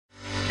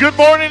Good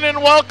morning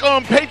and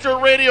welcome. Patriot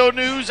Radio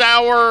News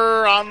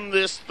Hour on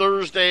this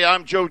Thursday.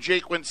 I'm Joe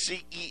Jaquin,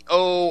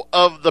 CEO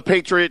of the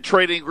Patriot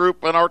Trading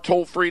Group, and our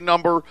toll-free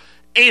number,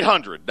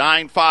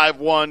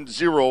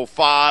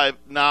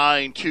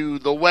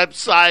 800-951-0592. The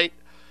website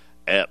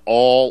at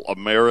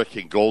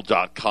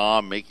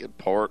allamericangold.com. Make it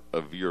part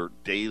of your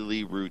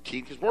daily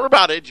routine because we're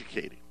about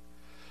educating,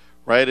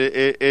 right?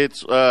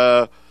 It's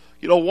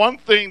one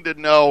thing to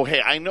know, hey,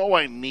 I know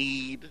I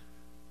need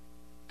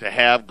to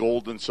have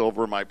gold and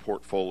silver in my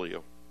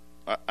portfolio.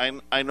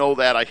 I know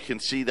that. I can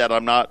see that.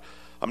 I'm not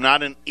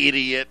an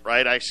idiot,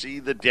 right? I see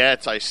the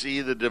debts. I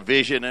see the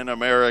division in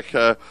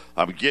America.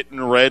 I'm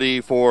getting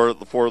ready for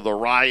the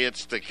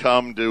riots to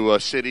come to a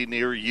city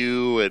near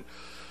you, and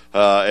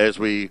as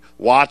we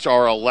watch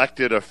our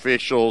elected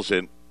officials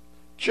and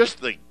just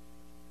the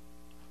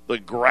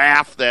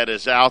graph that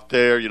is out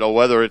there,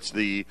 whether it's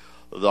the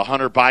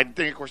Hunter Biden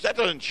thing, of course, that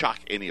doesn't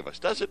shock any of us,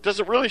 does it? Does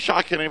it really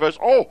shock any of us?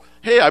 Oh,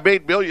 hey, I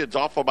made millions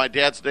off of my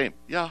dad's name.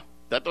 Yeah,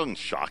 that doesn't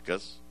shock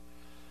us,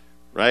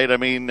 right? I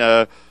mean,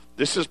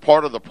 this is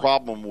part of the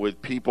problem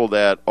with people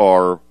that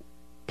are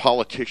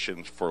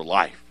politicians for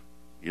life.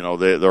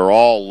 They're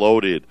all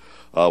loaded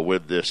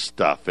with this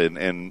stuff,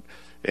 and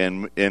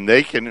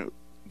they can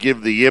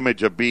give the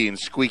image of being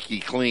squeaky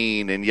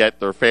clean, and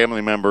yet their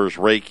family members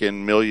rake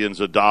in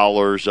millions of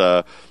dollars.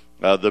 I'll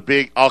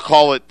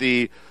call it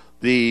the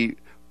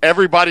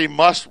everybody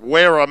must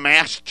wear a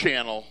mask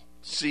channel,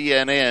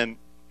 CNN.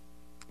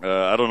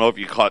 I don't know if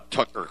you caught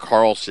Tucker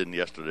Carlson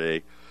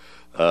yesterday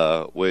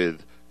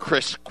with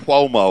Chris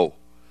Cuomo,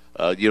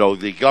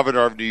 the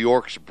governor of New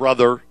York's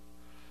brother,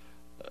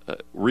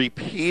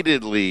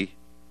 repeatedly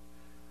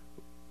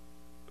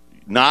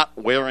not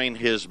wearing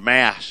his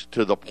mask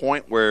to the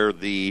point where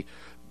the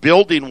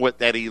building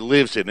that he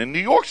lives in, and New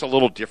York's a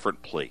little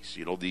different place.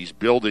 These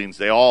buildings,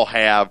 they all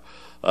have,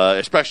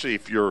 especially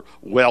if you're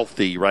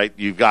wealthy, right?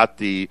 You've got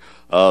the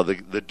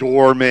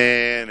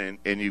doorman,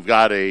 and you've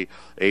got a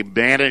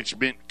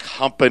management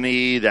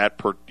company that,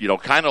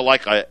 kind of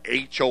like a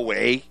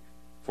HOA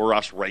for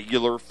us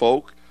regular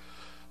folk,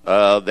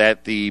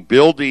 that the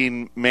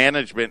building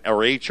management,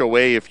 or HOA,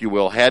 if you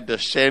will, had to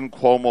send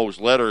Cuomo's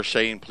letter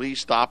saying, please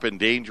stop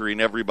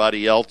endangering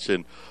everybody else,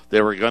 and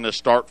they were going to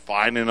start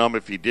fining him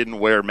if he didn't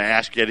wear a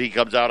mask. Yet he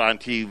comes out on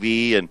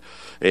TV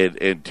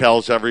and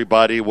tells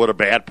everybody what a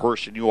bad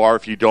person you are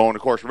if you don't.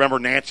 Of course, remember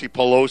Nancy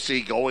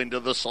Pelosi going to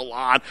the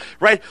salon,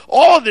 right?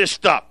 All of this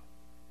stuff,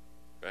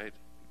 right?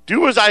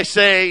 Do as I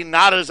say,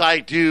 not as I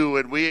do,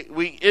 and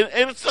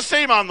and it's the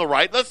same on the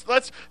right. Let's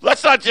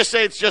not just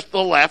say it's just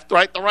the left,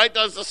 right? The right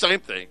does the same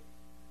thing,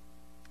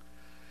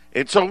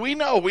 and so we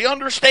know, we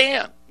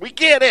understand, we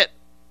get it,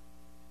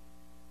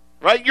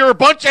 right? You're a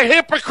bunch of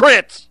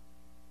hypocrites,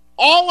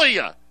 all of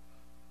you.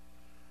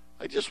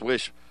 I just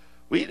wish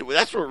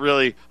that's what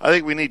really. I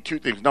think we need two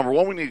things. Number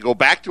one, we need to go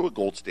back to a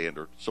gold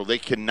standard so they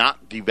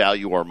cannot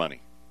devalue our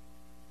money.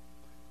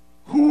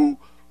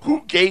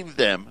 Who gave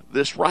them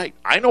this right?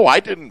 I know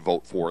I didn't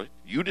vote for it.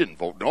 You didn't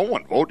vote. No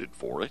one voted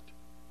for it.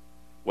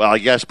 Well, I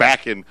guess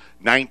back in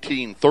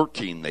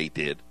 1913 they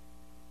did.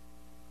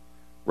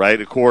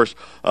 Right? Of course,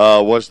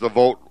 was the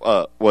vote,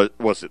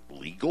 was it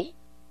legal?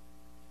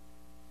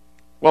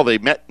 Well, they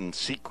met in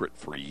secret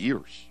for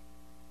years,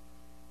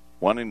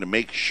 wanting to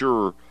make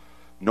sure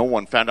no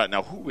one found out.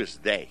 Now, who is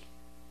they?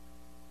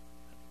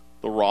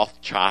 The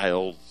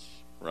Rothschilds,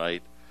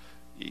 right?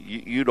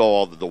 You know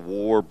all the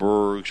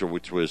Warburgs,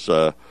 which was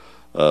the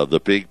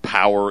big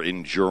power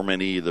in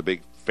Germany, the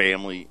big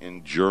family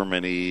in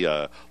Germany,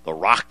 the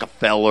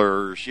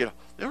Rockefellers.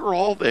 They were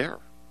all there,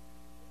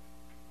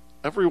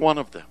 every one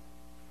of them,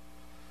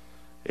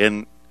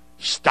 and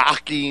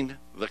stocking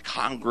the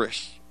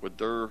Congress with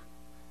their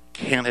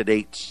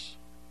candidates,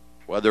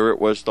 whether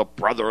it was the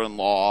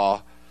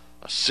brother-in-law,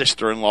 a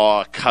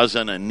sister-in-law, a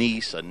cousin, a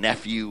niece, a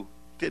nephew,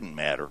 didn't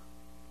matter.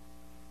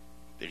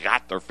 They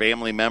got their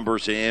family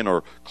members in,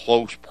 or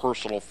close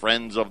personal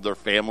friends of their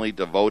family,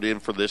 to vote in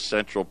for this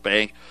central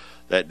bank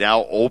that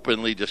now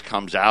openly just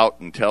comes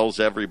out and tells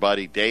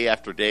everybody day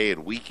after day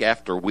and week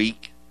after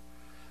week,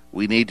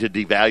 we need to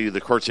devalue the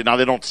currency. Now,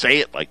 they don't say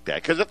it like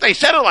that, because if they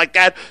said it like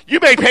that,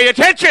 you may pay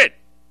attention.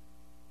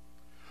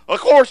 Of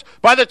course,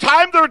 by the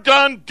time they're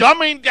done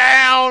dumbing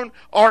down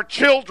our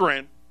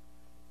children,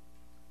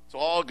 it's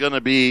all going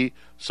to be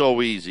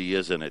so easy,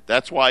 isn't it?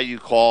 That's why you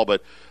call,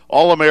 but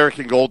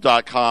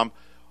allamericangold.com,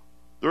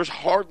 there's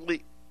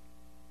hardly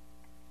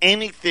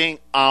anything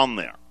on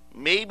there.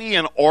 Maybe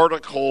an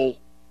article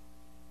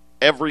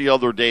every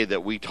other day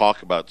that we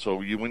talk about. So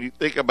when you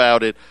think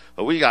about it,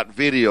 we got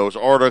videos,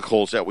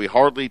 articles that we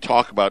hardly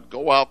talk about.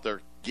 Go out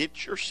there,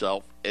 get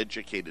yourself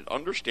educated,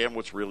 understand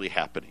what's really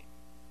happening.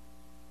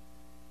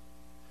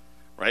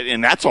 Right?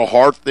 And that's a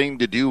hard thing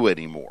to do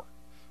anymore,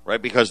 right?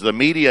 Because the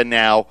media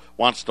now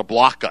wants to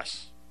block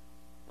us.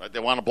 Right? They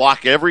want to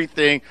block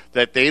everything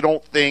that they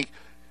don't think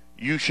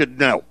you should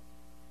know.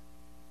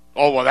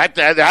 Oh, well,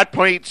 that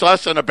paints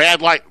us in a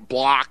bad light.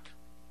 Block.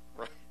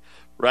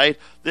 Right?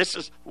 This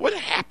is what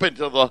happened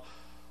to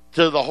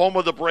the home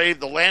of the brave,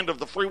 the land of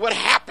the free. What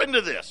happened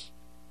to this?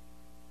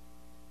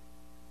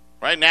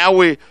 Right now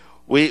we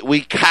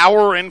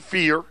cower in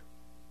fear,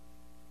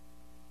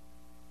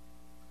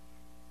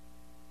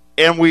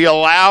 and we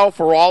allow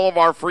for all of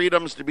our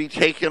freedoms to be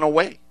taken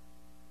away.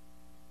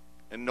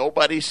 And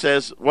nobody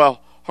says,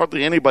 well,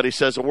 hardly anybody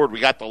says a word. We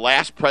got the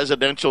last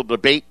presidential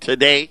debate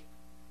today.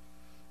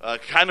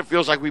 Kind of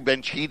feels like we've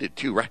been cheated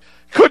too, right?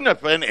 Couldn't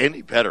have been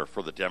any better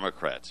for the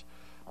Democrats.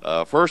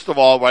 First of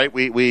all, right,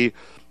 we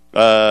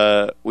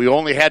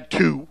only had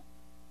 2,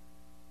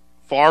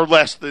 far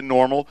less than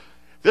normal.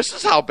 This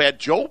is how bad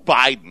Joe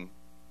Biden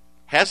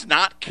has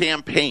not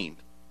campaigned.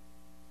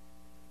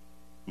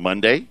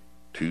 Monday,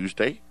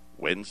 Tuesday,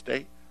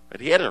 Wednesday,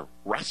 but he had to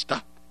rest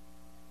up.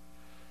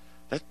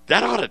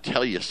 That ought to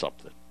tell you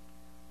something.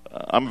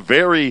 I'm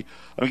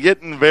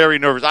getting very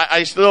nervous.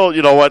 I still,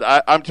 you know what,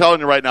 I'm telling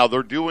you right now,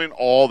 they're doing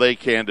all they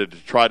can to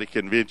try to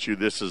convince you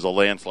this is a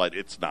landslide.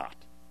 It's not.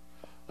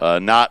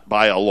 Not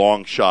by a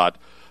long shot.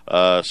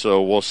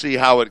 So we'll see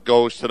how it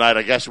goes tonight.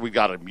 I guess we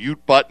got a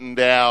mute button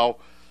now,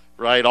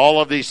 right? All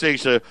of these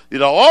things, let's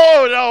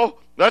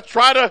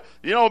try to,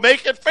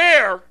 make it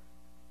fair.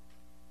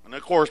 And,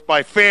 of course,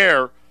 by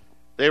fair,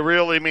 they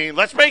really mean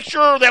let's make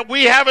sure that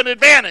we have an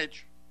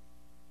advantage.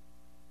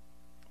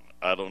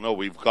 I don't know.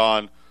 We've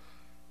gone,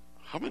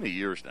 how many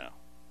years now?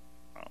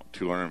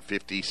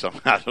 250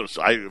 something. I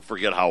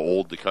forget how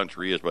old the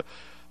country is, but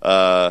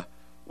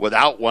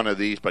without one of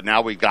these. But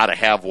now we've got to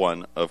have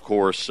one. Of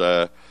course,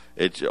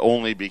 it's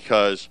only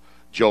because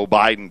Joe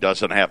Biden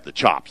doesn't have the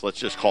chops. Let's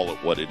just call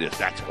it what it is.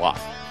 That's why.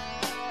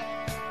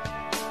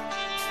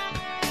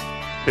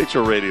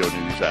 Patriot Radio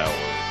News Hour.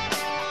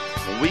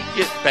 When we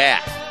get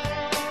back,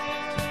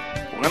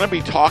 we're going to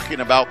be talking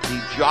about the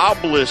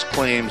jobless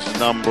claims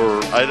number.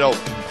 I know.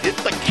 Get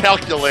the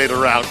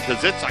calculator out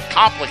because it's a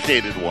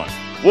complicated one.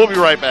 We'll be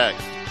right back.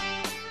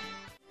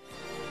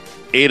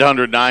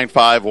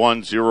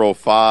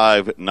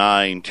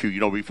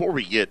 800-951-0592. Before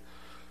we get,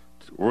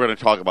 we're going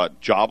to talk about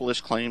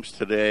jobless claims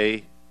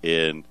today.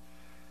 And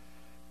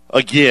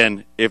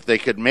again, if they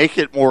could make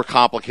it more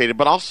complicated,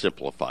 but I'll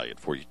simplify it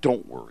for you.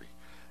 Don't worry.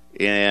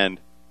 And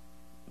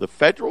the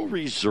Federal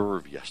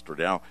Reserve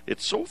yesterday, now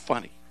it's so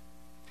funny.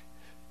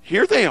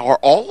 Here they are,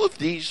 all of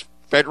these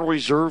Federal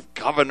Reserve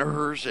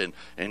governors and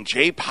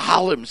Jay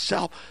Powell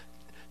himself,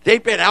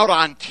 they've been out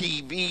on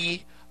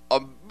TV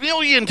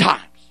 1,000,000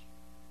 times.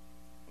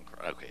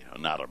 Okay,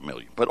 not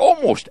 1,000,000, but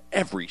almost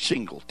every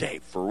single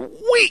day for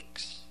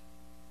weeks.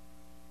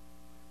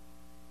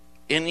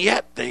 And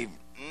yet they've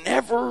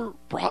never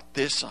brought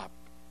this up.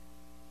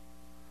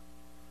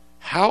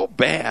 How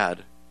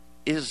bad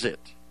is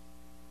it?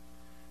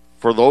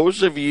 For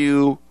those of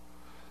you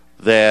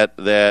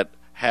that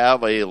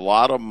have a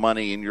lot of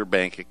money in your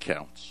bank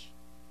accounts,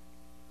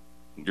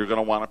 you're going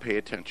to want to pay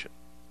attention.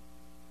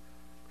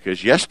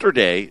 Because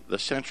yesterday, the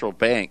central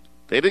bank,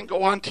 they didn't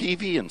go on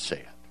TV and say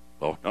it.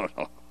 Oh, no.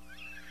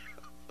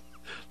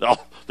 No,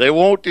 they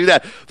won't do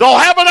that. They'll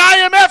have an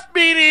IMF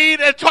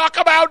meeting and talk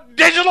about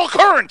digital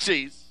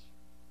currencies.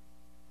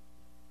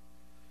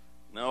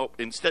 No,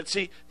 instead,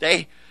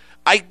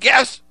 I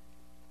guess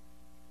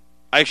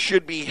I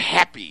should be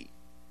happy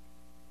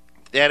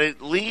that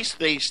at least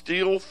they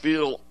still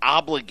feel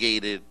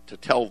obligated to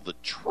tell the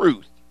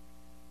truth.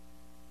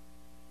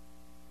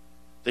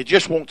 They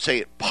just won't say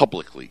it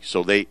publicly.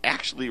 So they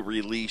actually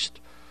released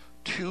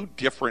 2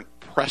 different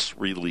press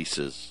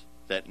releases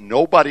that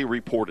nobody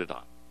reported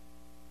on,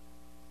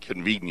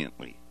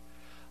 conveniently.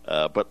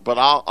 But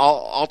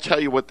I'll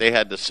tell you what they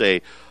had to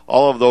say.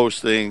 All of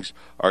those things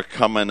are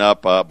coming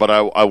up. But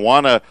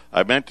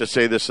I meant to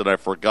say this and I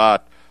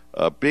forgot.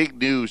 Big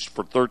news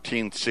for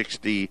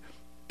 1360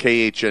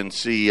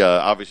 KHNC,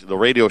 obviously the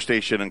radio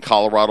station in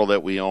Colorado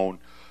that we own.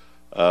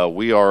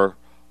 We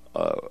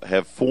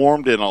have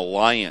formed an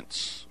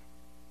alliance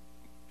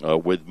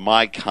with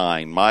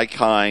MyKind.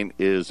 MyKind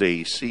is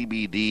a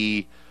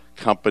CBD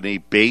company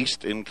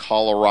based in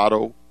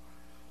Colorado.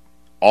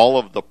 All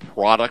of the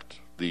product,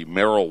 the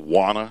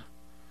marijuana,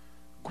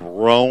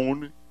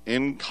 grown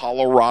in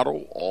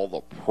Colorado. All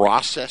the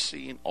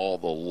processing, all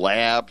the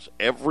labs,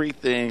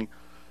 everything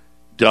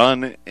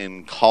done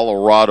in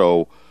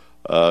Colorado.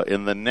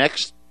 In the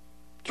next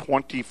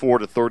 24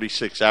 to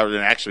 36 hours,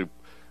 and actually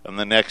in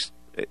the next,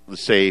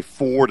 say,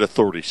 4 to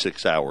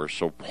 36 hours,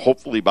 so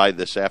hopefully by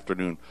this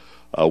afternoon,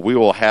 we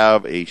will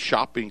have a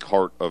shopping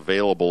cart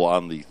available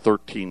on the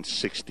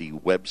 1360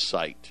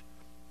 website,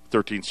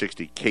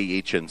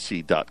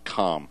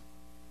 1360khnc.com,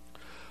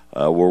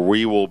 where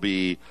we will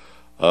be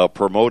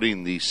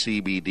promoting the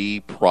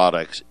CBD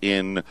products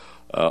in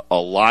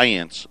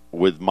alliance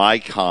with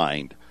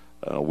MyKind.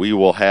 We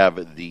will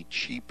have the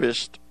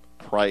cheapest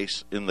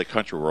price in the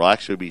country. We'll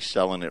actually be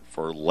selling it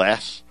for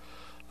less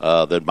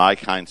than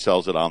MyKind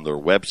sells it on their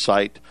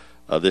website.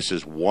 This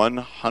is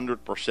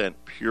 100%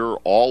 pure,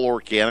 all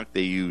organic.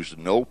 They use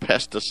no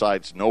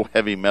pesticides, no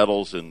heavy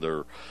metals in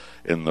their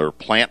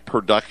plant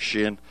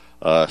production.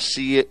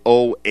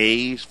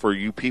 COAs for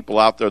you people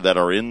out there that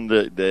are in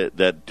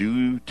that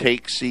do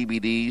take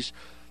CBDs.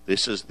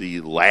 This is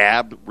the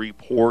lab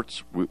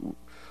reports,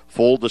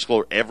 full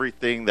disclosure,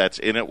 everything that's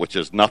in it, which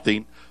is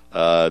nothing.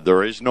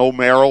 There is no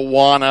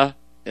marijuana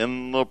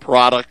in the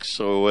products,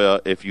 so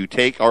if you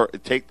take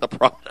the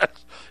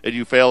products and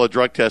you fail a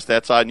drug test,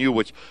 that's on you.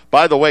 Which,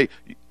 by the way,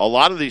 a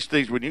lot of these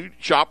things, when you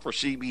shop for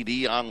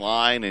CBD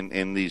online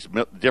and these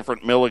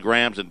different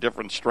milligrams and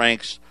different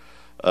strengths,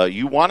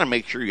 you want to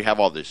make sure you have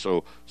all this.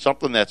 So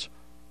something that's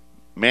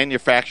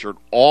manufactured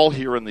all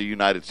here in the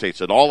United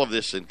States, and all of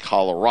this in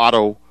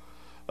Colorado,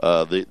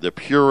 the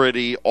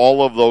purity,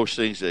 all of those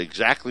things,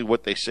 exactly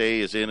what they say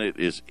is in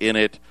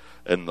it,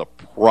 and the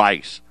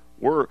price.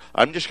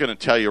 I'm just going to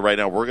tell you right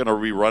now, we're going to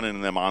be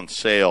running them on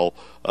sale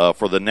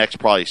for the next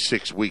probably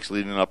 6 weeks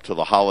leading up to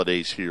the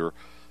holidays here.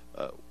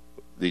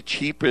 The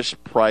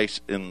cheapest price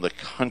in the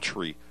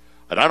country,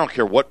 and I don't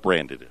care what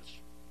brand it is,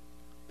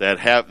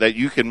 that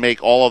you can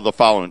make all of the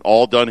following,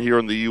 all done here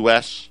in the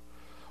U.S.,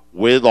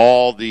 with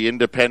all the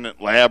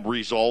independent lab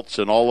results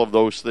and all of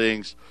those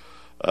things.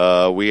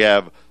 We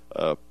have,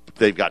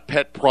 they've got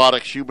pet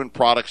products, human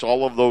products,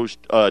 all of those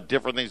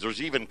different things.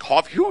 There's even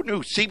coffee. Who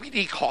knew?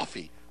 CBD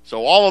coffee.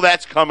 So all of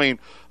that's coming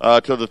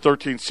to the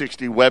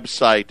 1360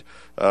 website.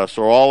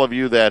 So all of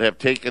you that have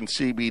taken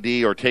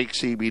CBD or take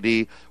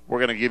CBD, we're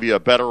going to give you a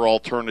better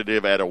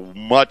alternative at a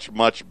much,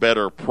 much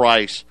better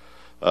price.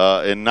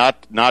 And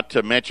not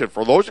to mention,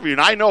 for those of you, and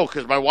I know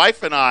because my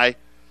wife and I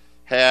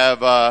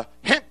have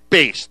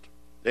hemp-based,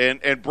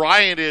 and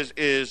Brian is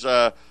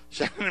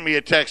sending me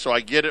a text so I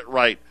get it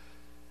right,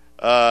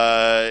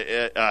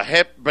 a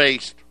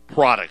hemp-based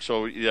product.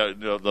 So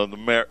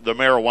the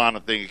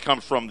marijuana thing, it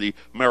comes from the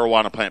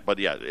marijuana plant, but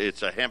yeah,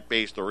 it's a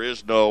hemp-based. There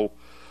is no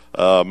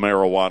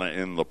marijuana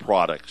in the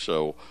product.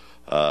 So,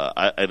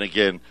 and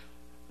again,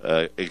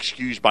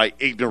 excuse my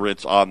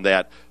ignorance on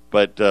that,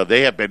 but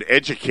they have been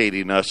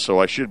educating us, so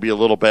I should be a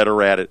little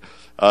better at it.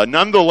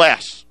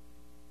 Nonetheless,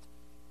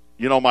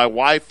 my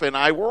wife and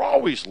I, we're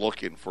always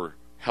looking for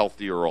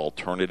healthier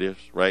alternatives,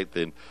 right,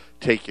 than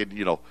taking,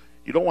 you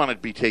don't want to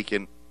be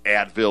taking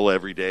Advil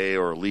every day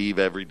or Aleve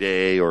every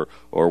day or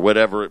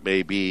whatever it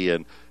may be.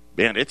 And,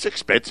 man, it's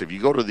expensive.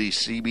 You go to these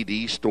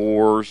CBD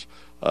stores,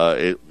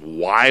 it's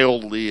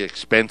wildly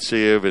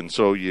expensive, and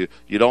so you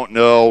don't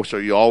know, so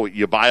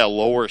you buy a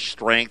lower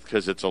strength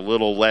because it's a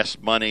little less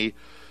money.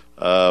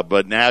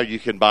 But now you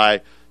can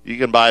buy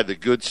the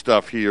good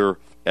stuff here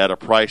at a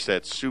price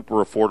that's super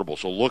affordable.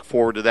 So look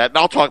forward to that. And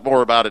I'll talk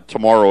more about it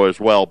tomorrow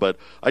as well. But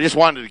I just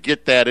wanted to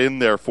get that in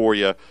there for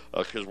you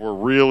because we're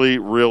really,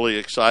 really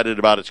excited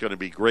about it. It's going to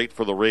be great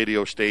for the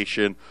radio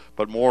station.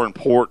 But more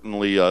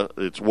importantly,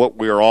 it's what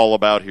we're all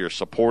about here,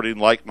 supporting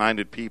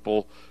like-minded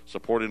people,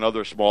 supporting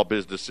other small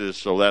businesses.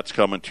 So that's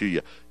coming to you.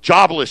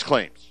 Jobless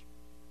claims.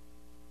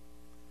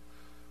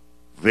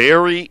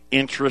 Very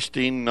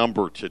interesting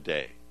number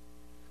today.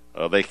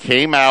 They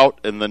came out,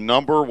 and the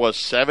number was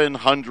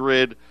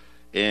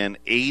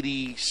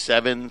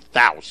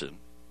 787,000,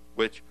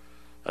 which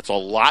that's a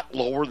lot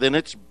lower than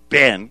it's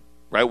been,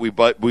 right?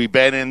 We've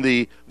been in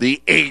the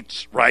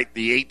eights, right?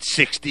 The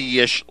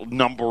 860-ish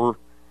number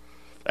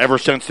ever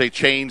since they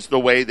changed the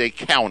way they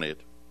counted.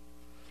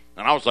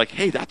 And I was like,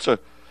 hey, it's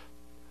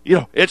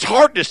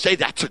hard to say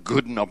that's a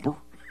good number,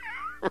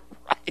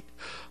 right?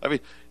 I mean,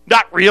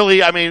 not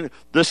really. I mean,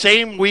 the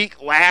same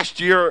week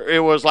last year, it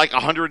was like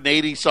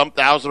 180-some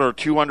thousand or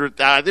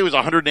 200,000. I think it was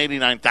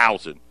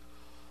 189,000.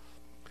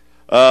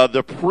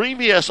 The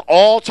previous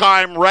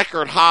all-time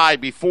record high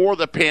before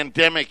the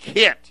pandemic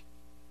hit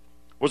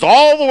was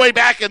all the way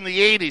back in the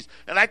 80s.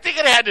 And I think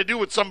it had to do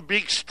with some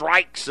big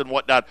strikes and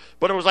whatnot.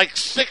 But it was like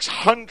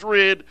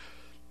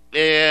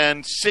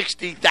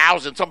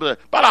 660,000, something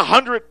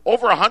about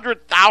over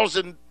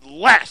 100,000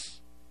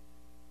 less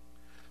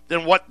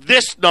than what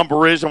this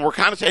number is. And we're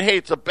kind of saying, hey,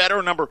 it's a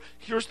better number.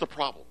 Here's the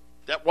problem.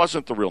 That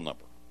wasn't the real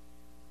number.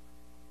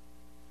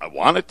 I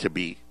want it to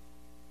be.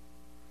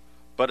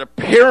 But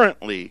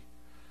apparently,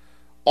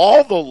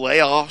 all the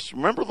layoffs,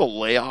 remember the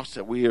layoffs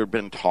that we have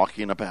been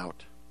talking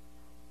about?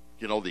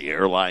 The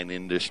airline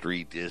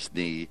industry,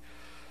 Disney,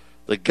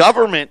 the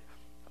government,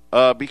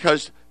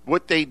 because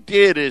what they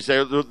did is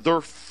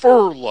they're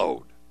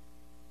furloughed.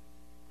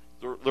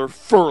 They're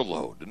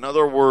furloughed. In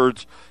other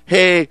words,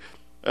 hey,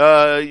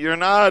 you're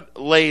not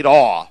laid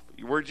off.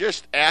 We're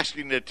just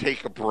asking you to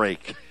take a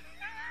break.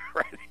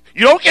 Right?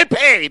 You don't get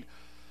paid,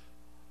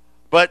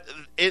 but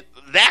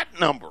that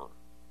number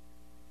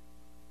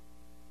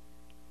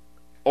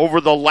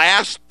over the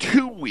last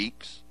 2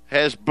 weeks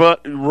has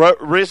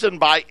risen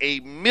by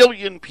 1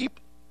 million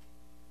people.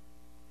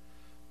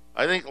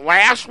 I think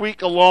last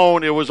week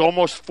alone it was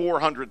almost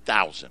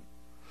 400,000.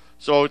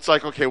 So it's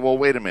like, okay, well,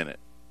 wait a minute.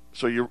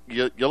 So you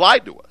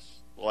lied to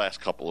us the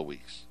last couple of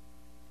weeks.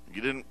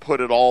 You didn't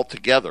put it all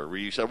together where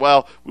you said,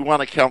 well, we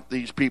want to count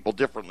these people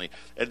differently.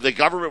 And the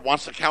government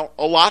wants to count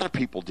a lot of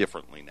people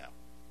differently now.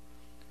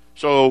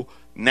 So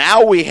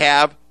now we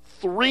have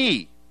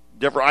 3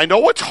 different. I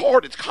know it's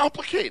hard. It's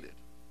complicated.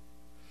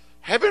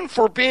 Heaven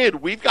forbid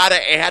we've got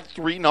to add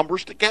 3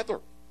 numbers together.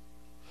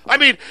 I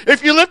mean,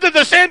 if you lived in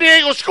the San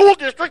Diego School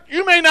District,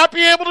 you may not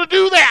be able to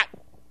do that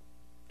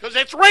because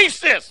it's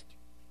racist.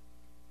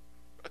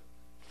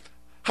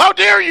 How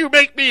dare you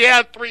make me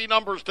add 3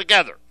 numbers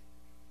together?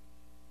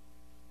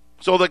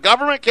 So the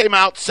government came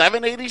out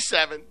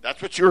 787.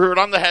 That's what you heard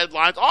on the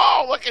headlines.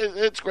 Oh, look,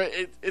 it's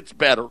great. It's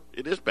better.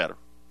 It is better.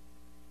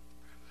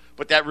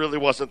 But that really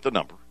wasn't the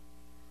number.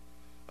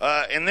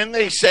 And then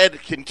they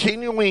said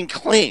continuing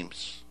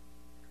claims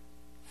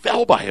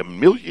fell by 1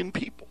 million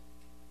people.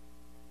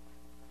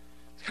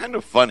 It's kind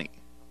of funny.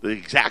 The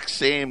exact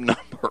same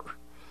number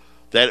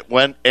that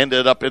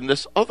ended up in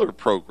this other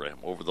program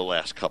over the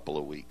last couple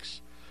of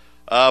weeks.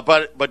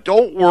 But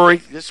don't worry.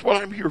 This is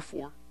what I'm here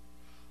for.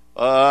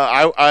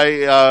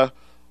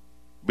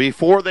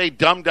 Before they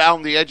dumbed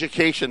down the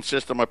education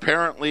system,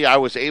 apparently I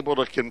was able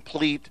to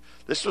complete.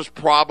 This was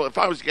probably, if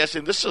I was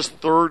guessing, this is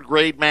third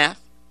grade math.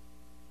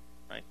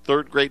 Right?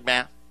 Third grade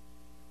math.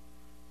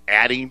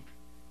 Adding.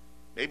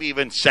 Maybe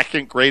even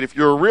second grade. If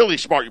you're really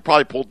smart, you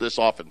probably pulled this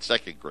off in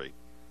second grade.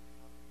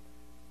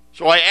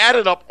 So I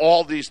added up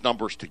all these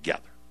numbers together.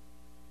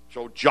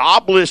 So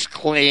jobless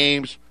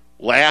claims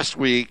last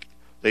week,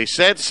 they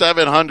said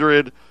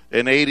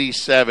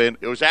 787.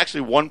 It was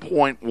actually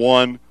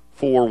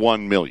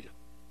 1.141 million.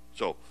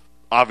 So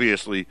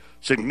obviously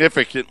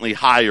significantly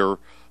higher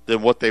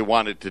than what they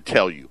wanted to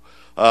tell you.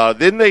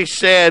 Then they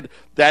said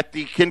that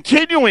the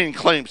continuing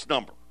claims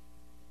number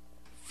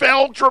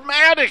fell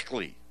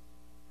dramatically.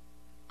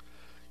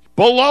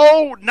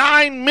 Below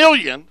 9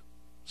 million,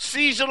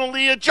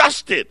 seasonally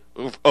adjusted,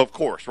 of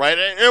course, right?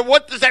 And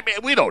what does that mean?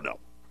 We don't know.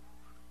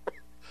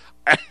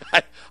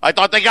 I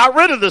thought they got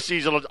rid of the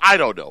seasonal. I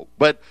don't know.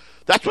 But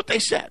that's what they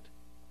said.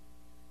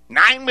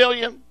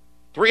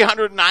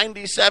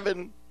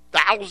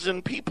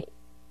 9,397,000 people.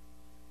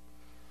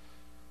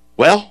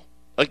 Well,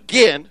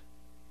 again,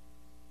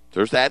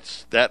 there's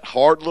that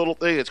hard little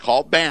thing. It's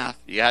called math.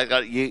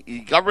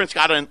 Government's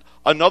got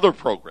another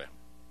program,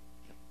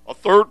 a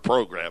third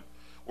program,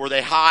 where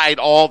they hide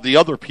all the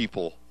other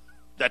people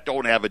that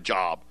don't have a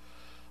job.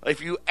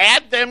 If you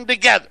add them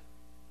together,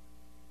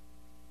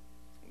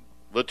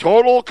 the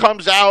total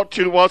comes out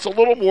to, well, it's a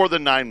little more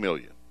than 9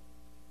 million.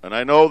 And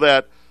I know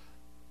that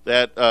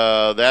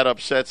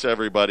upsets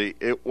everybody.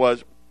 It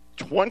was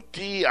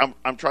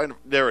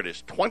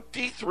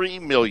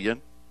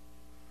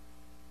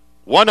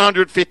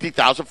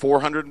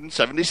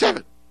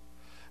 23,150,477.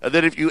 And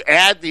then if you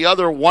add the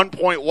other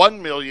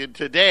 1.1 million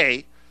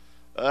today,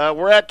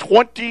 we're at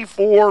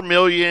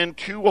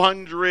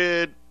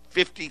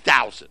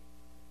 24,250,000.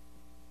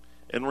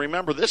 And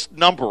remember, this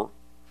number,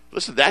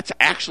 listen, that's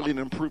actually an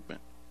improvement.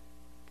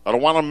 I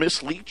don't want to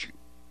mislead you.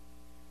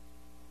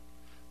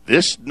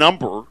 This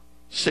number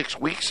 6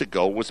 weeks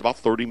ago was about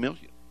 30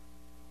 million.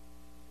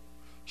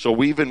 So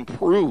we've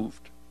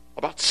improved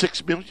about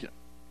 6 million.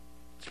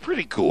 It's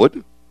pretty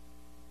good.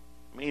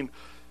 I mean,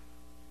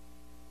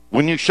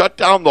 when you shut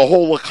down the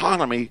whole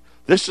economy,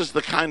 this is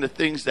the kind of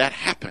things that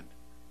happen.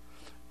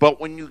 But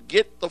when you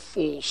get the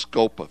full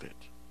scope of it,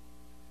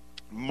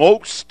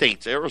 most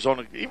states,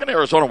 Arizona, even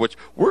Arizona, which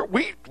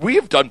we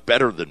have done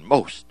better than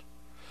most,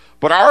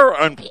 but our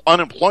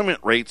unemployment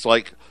rate's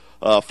like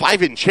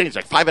 5 and change,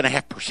 like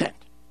 5.5%.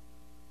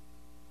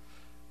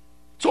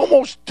 It's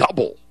almost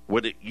double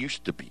what it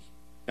used to be.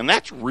 And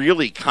that's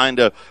really kind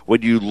of,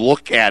 when you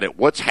look at it,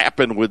 what's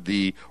happened with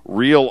the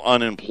real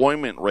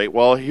unemployment rate.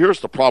 Well, here's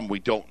the problem: we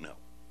don't know.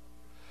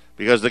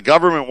 Because the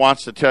government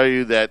wants to tell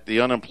you that the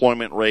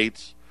unemployment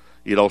rate's,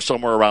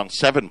 somewhere around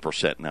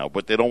 7% now,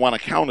 but they don't want to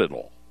count it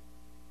all.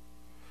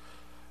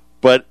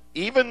 But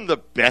even the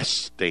best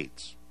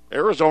states,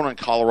 Arizona and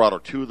Colorado are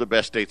two of the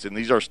best states, and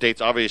these are states,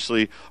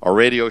 obviously, our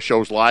radio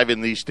show's live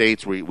in these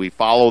states. We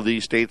follow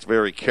these states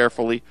very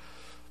carefully.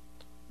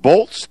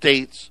 Both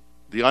states,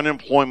 the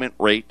unemployment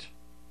rate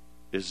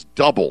is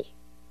double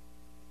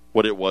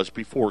what it was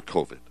before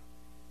COVID.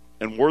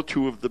 And we're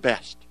two of the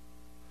best.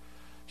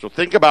 So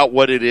think about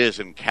what it is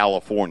in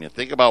California.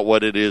 Think about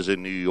what it is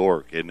in New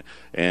York and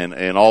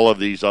all of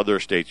these other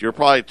states. You're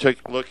probably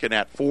looking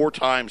at 4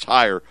 times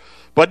higher.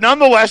 But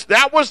nonetheless,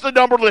 that was the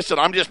number. Listen,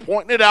 I'm just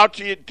pointing it out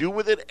to you. Do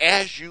with it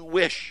as you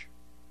wish.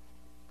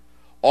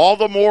 All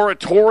the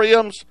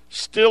moratoriums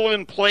still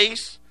in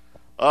place.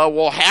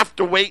 We'll have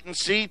to wait and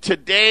see.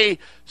 Today,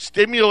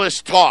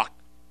 stimulus talk.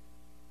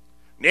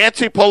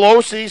 Nancy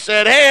Pelosi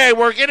said, hey,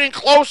 we're getting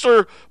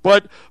closer,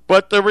 but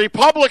the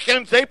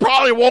Republicans, they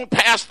probably won't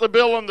pass the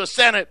bill in the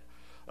Senate.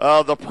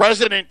 The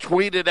president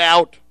tweeted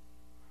out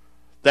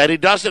that he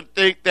doesn't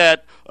think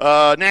that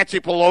Nancy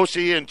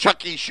Pelosi and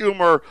Chucky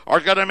Schumer are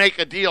going to make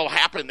a deal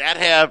happen. That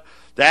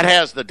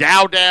has the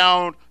Dow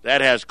down,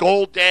 that has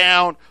gold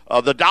down,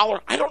 the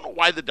dollar. I don't know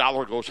why the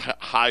dollar goes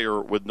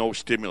higher with no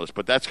stimulus,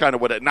 but that's kind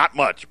of not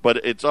much, but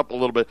it's up a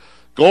little bit.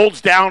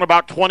 Gold's down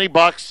about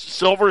 $20,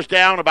 silver's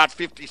down about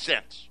 50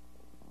 cents.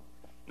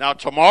 Now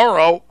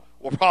tomorrow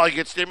we'll probably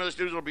get stimulus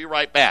news. We'll be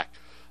right back.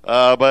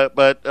 But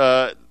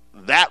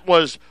that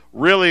was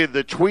really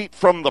the tweet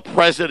from the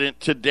president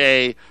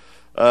today.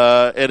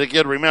 And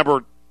again,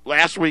 remember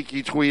last week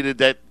he tweeted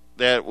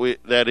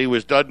that he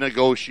was done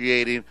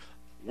negotiating.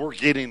 We're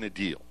getting a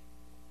deal.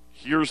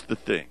 Here's the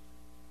thing.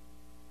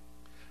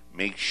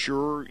 Make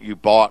sure you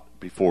bought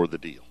before the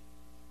deal.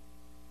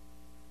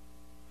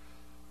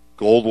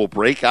 Gold will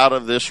break out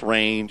of this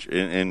range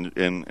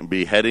and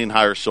be heading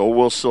higher. So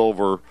will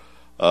silver.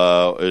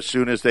 As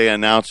soon as they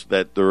announce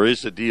that there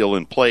is a deal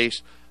in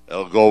place,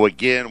 they'll go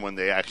again when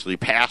they actually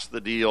pass the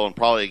deal, and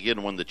probably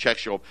again when the checks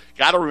show up.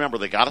 Got to remember,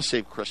 they got to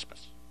save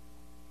Christmas.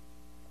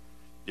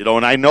 You know,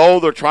 and I know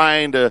they're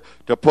trying to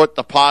put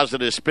the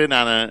positive spin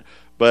on it,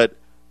 but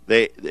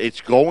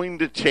it's going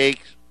to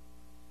take,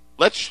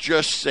 let's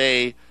just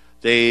say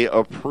they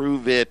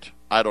approve it,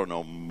 I don't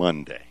know,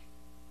 Monday.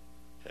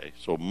 Okay,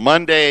 so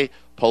Monday,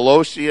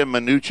 Pelosi and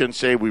Mnuchin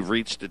say we've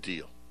reached a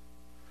deal.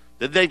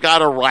 Then they've got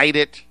to write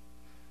it,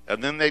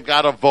 and then they've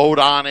got to vote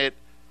on it.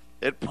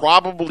 It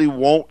probably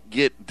won't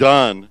get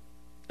done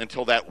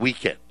until that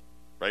weekend,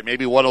 right?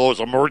 Maybe one of those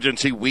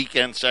emergency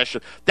weekend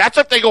sessions. That's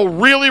if they go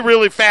really,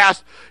 really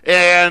fast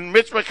and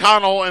Mitch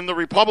McConnell and the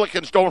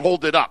Republicans don't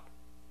hold it up.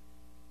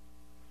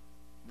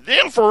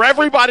 Then for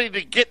everybody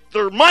to get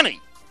their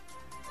money,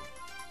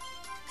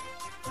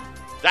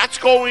 that's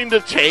going to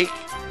take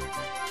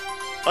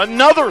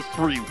another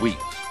 3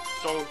 weeks.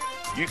 So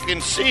you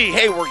can see,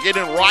 hey, we're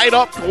getting right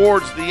up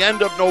towards the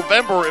end of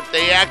November if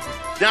they act.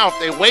 Now, if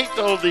they wait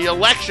till the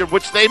election,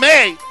 which they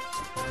may,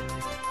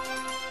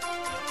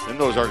 then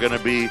those are going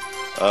to be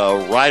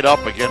right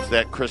up against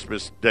that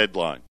Christmas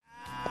deadline.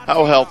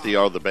 How healthy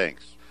are the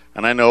banks?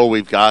 And I know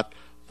we've got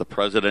the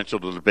presidential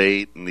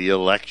debate and the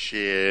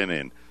election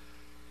and,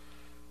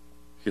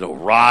 you know,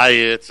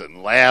 riots and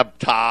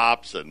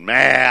laptops and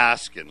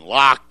masks and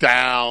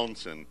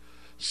lockdowns and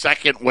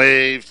second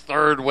waves,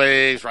 third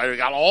waves, right? We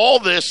got all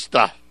this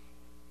stuff.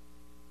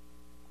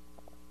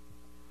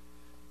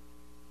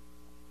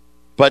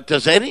 But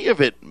does any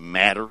of it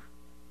matter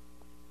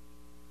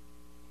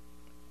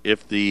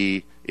if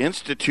the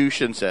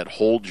institutions that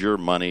hold your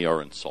money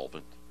are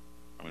insolvent?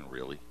 I mean,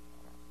 really?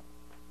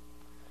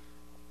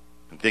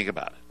 And think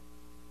about it.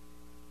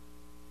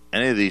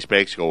 Any of these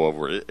banks go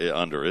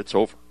under, it's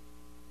over.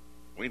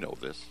 We know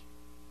this.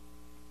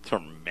 They're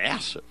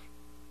massive.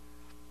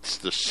 It's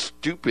the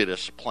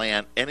stupidest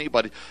plan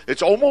anybody.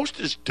 It's almost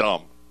as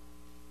dumb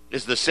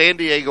as the San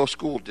Diego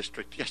School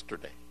District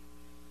yesterday.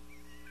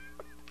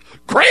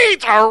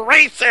 Grades are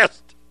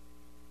racist.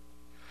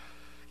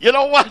 You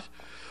know what?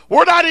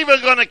 We're not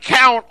even going to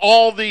count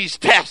all these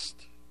tests.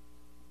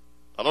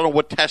 I don't know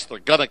what tests they're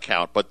going to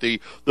count, but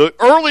the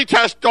early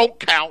tests don't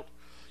count.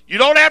 You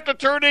don't have to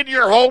turn in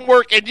your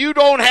homework, and you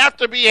don't have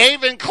to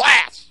behave in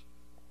class.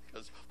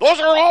 Those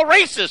are all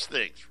racist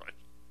things, right?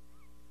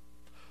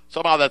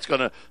 Somehow that's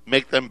going to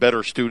make them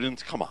better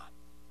students. Come on.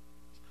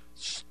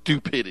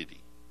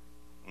 Stupidity.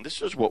 And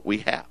this is what we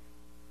have.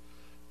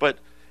 But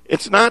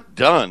it's not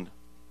done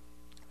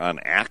on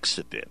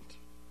accident.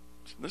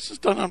 This is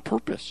done on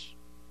purpose.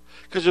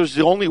 Because it was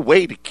the only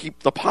way to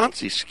keep the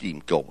Ponzi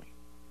scheme going.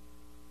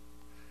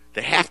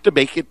 They have to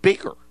make it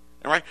bigger.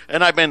 All right?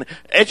 And I've been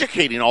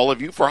educating all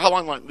of you for how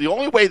long? The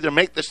only way to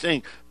make this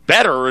thing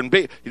better and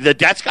big, the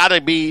debt's got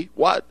to be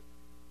what?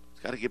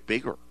 It's got to get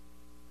bigger.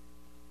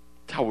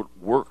 That's how it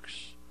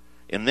works.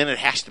 And then it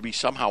has to be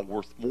somehow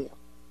worth more.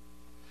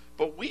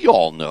 But we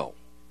all know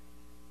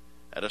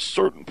at a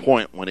certain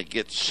point when it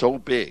gets so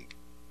big,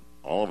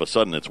 all of a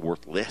sudden it's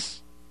worth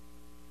less.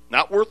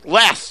 Not worth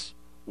less,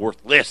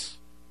 worth less.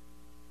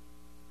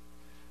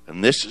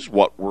 And this is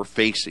what we're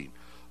facing.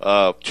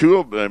 Two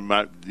of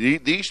them,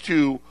 these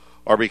two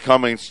are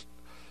becoming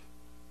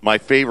my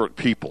favorite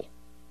people.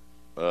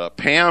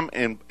 Pam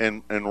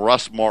and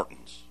Russ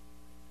Martins.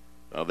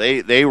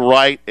 They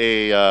write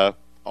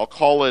I'll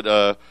call it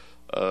a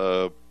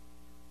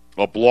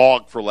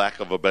blog, for lack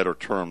of a better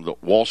term, the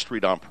Wall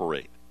Street on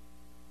Parade.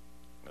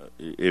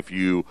 If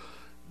you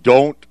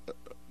don't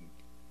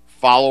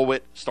follow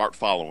it, start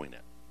following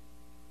it.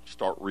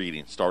 Start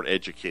reading, start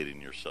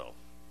educating yourself.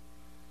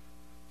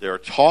 They're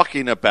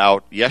talking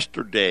about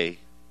yesterday,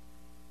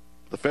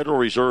 the Federal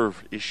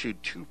Reserve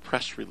issued 2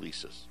 press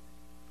releases.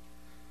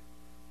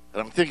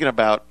 And I'm thinking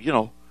about,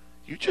 you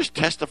just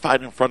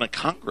testified in front of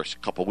Congress a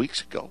couple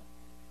weeks ago.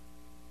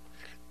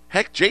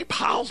 Heck, Jay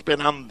Powell's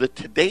been on the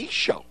Today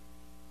Show.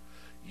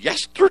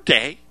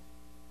 Yesterday,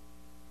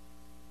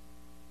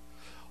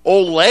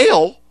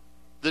 O'Leil,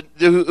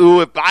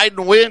 who, if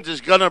Biden wins, is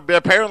going to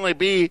apparently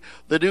be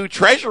the new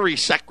Treasury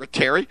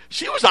Secretary,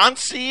 she was on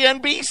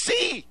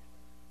CNBC.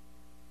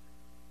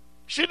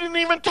 She didn't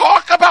even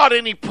talk about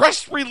any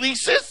press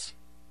releases.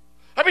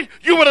 I mean,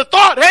 you would have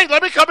thought, hey,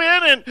 let me come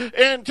in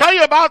and tell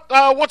you about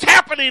what's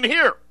happening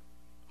here.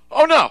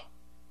 Oh, no.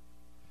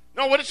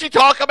 No, what did she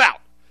talk about?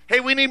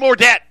 Hey, we need more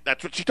debt.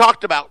 That's what she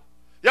talked about.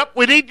 Yep,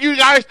 we need you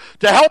guys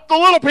to help the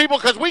little people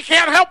because we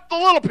can't help the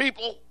little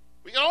people.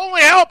 We can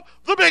only help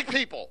the big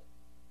people.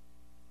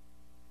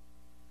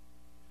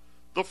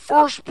 The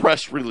first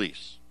press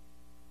release,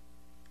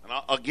 and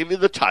I'll give you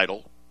the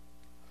title,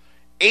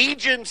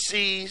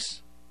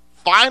 Agencies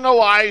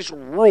Finalize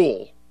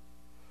Rule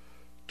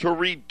to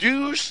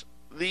Reduce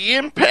the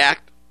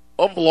Impact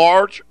of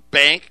Large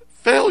Bank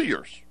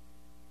Failures.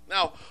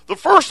 Now, the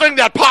first thing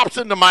that pops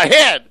into my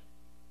head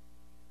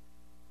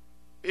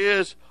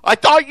is, I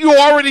thought you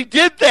already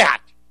did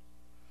that.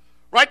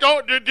 Right?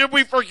 Did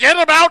we forget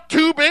about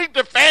too big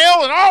to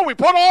fail? And we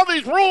put all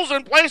these rules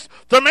in place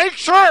to make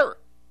sure.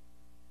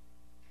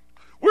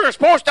 We're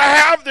supposed to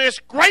have this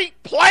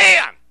great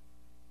plan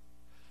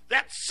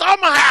that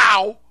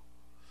somehow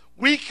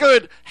we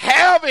could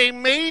have a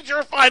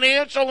major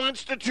financial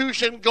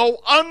institution go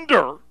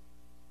under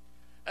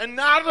and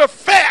not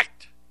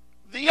affect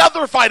the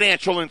other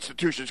financial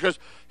institutions. Because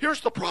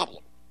here's the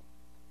problem.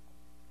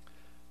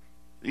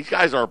 These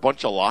guys are a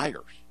bunch of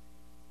liars.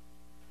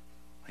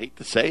 I hate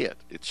to say it.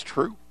 It's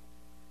true.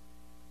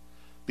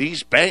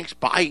 These banks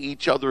buy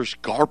each other's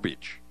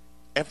garbage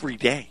every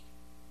day.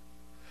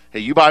 Hey,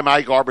 you buy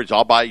my garbage,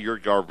 I'll buy your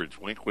garbage.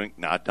 Wink, wink,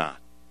 nod, nod.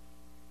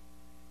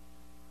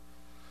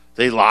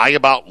 They lie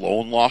about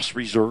loan loss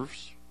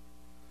reserves.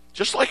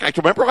 Just like I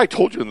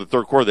told you in the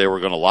third quarter they were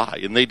going to lie,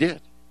 and they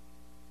did.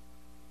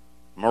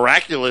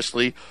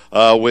 Miraculously,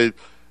 I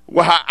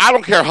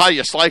don't care how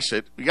you slice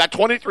it. You got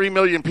 23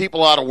 million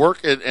people out of work,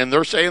 and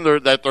they're saying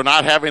that they're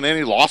not having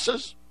any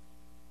losses?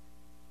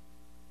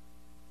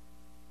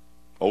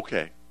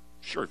 Okay,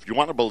 sure, if you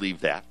want to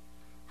believe that.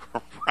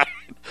 Right?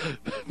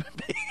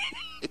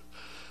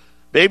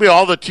 Maybe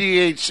all the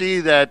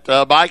THC that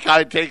my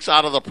kind takes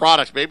out of the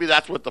products, maybe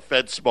that's what the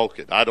Fed's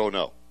smoking. I don't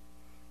know.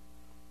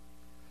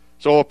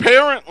 So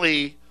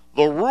apparently,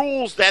 the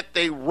rules that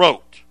they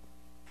wrote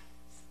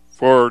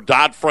for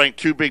Dodd-Frank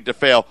too big to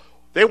fail,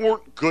 they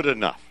weren't good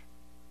enough.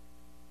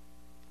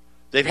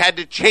 They've had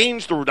to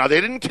change the rule. Now,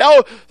 they didn't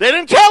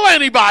tell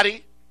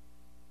anybody,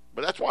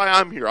 but that's why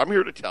I'm here. I'm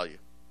here to tell you.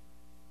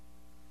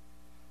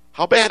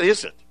 How bad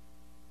is it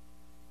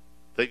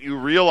that you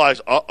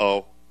realize,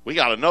 we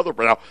got another.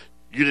 Now,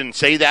 you didn't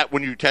say that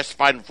when you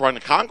testified in front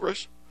of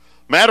Congress.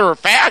 Matter of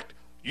fact,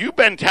 you've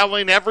been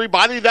telling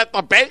everybody that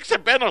the banks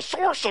have been a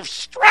source of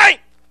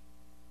strength.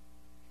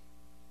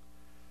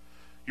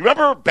 You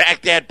remember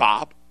Baghdad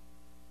Bob?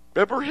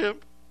 Remember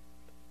him?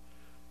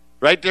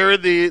 Right there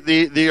in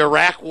the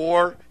Iraq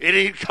War, and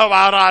he'd come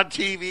out on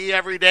TV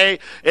every day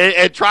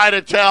and try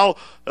to tell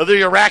the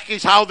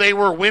Iraqis how they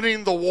were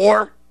winning the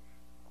war.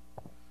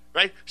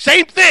 Right?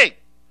 Same thing.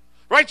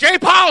 Right? Jay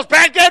Powell's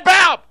Baghdad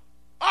Bob.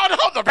 Oh, no,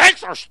 the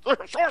banks are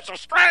a source of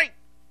strength.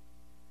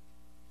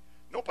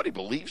 Nobody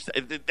believes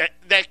that.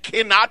 That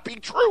cannot be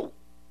true.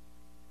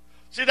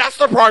 See, that's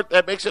the part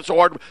that makes it so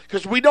hard,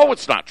 because we know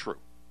it's not true.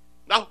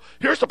 Now,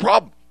 here's the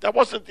problem. That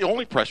wasn't the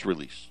only press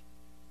release.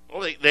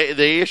 Well,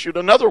 they issued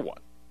another one.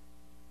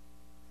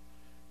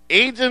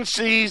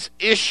 Agencies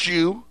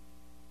issue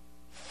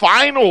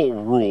final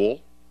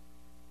rule.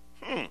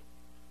 Well,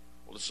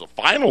 this is a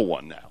final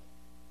one now.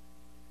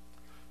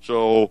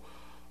 So,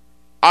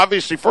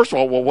 obviously, first of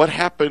all, what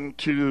happened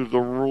to the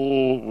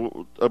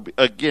rule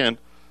again?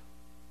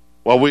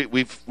 Well,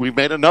 we've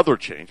made another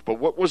change, but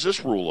what was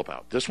this rule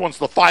about? This one's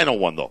the final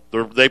one, though.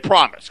 They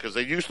promised, because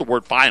they used the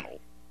word final.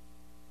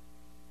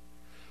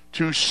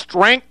 To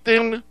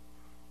strengthen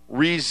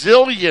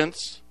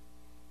resilience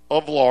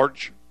of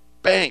large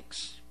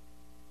banks.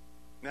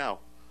 Now,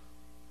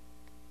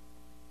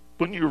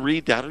 when you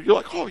read that, you're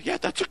like, oh, yeah,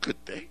 that's a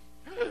good thing.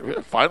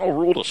 Final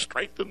rule to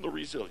strengthen the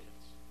resilience.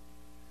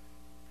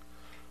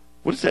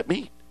 What does that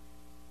mean?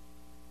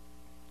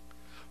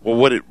 Well,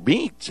 what it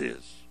means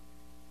is,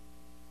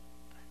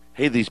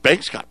 hey, these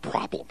banks got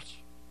problems.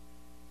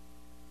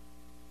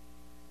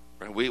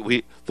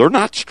 Right? They're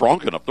not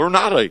strong enough. They're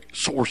not a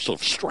source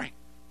of strength.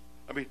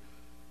 I mean,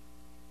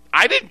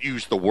 I didn't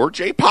use the word.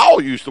 Jay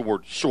Powell used the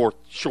word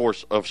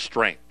source of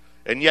strength.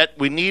 And yet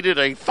we needed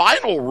a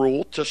final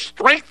rule to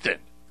strengthen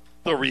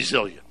the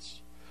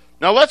resilience.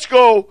 Now let's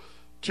go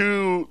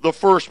to the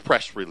first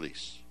press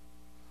release.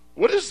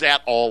 What is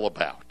that all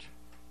about?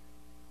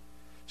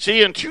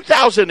 See, in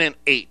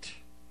 2008,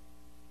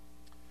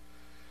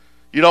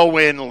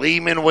 when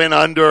Lehman went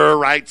under,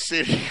 right,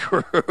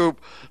 Citigroup,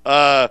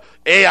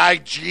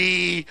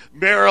 AIG,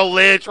 Merrill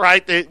Lynch,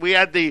 right, we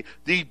had the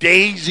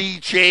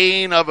daisy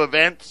chain of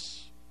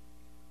events.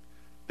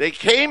 They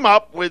came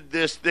up with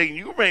this thing,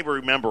 you may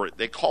remember it,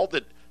 they called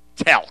it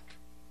TLAC,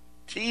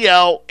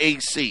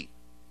 T-L-A-C,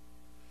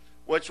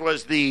 which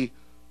was the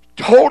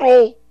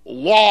total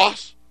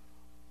loss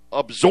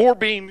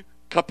absorbing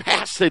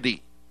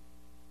capacity.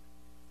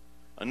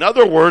 In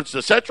other words,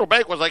 the central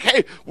bank was like,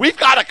 hey, we've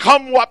got to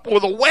come up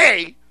with a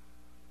way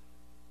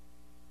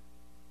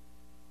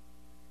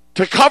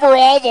to cover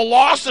all the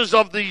losses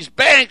of these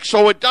banks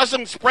so it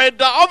doesn't spread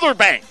to other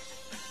banks.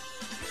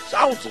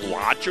 Sounds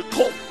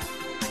logical.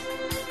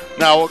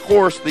 Now, of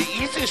course, the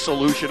easy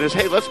solution is,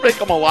 hey, let's make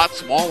them a lot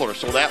smaller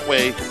so that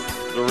way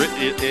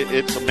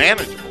it's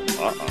manageable.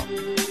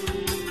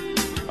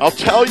 I'll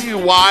tell you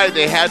why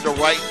they had to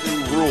write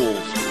new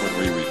rules when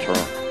we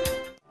return.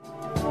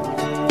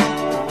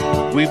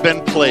 We've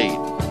been played.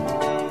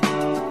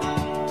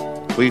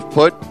 We've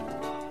put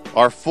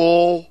our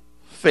full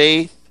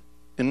faith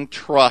and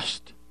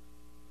trust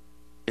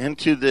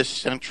into this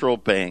central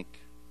bank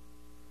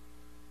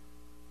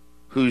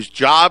whose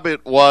job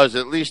it was,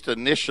 at least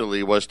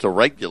initially, was to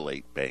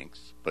regulate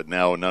banks. But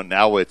now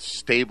it's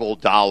stable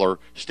dollar,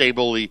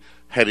 stably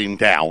heading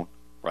down.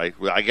 right?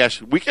 Well, I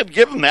guess we could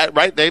give them that,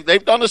 right?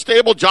 They've done a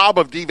stable job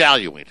of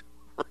devaluing.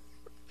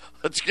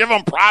 Let's give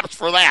them props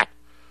for that.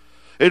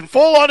 In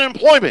full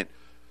unemployment,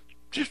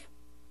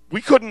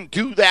 we couldn't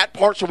do that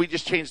part, so we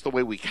just changed the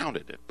way we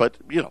counted it. But,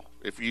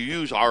 if you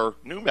use our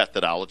new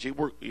methodology,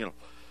 we're,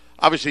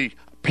 obviously,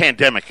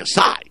 pandemic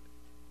aside.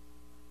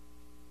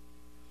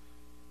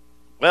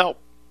 Well,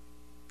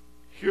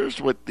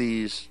 here's what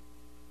these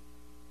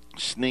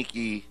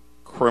sneaky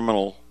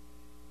criminal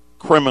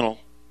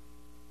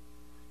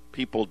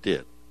people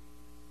did.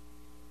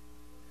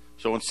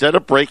 So instead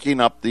of breaking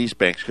up these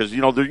banks, because,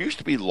 there used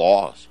to be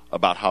laws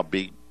about how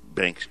big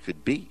banks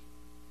could be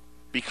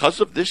because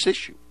of this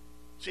issue.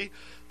 See,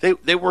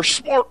 they were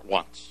smart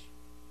ones.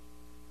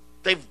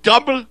 They've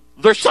doubled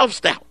themselves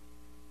down.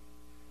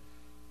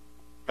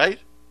 Right?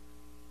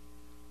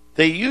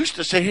 They used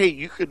to say, hey,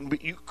 you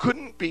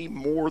couldn't be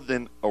more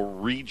than a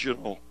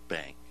regional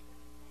bank.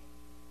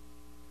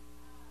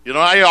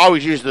 I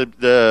always use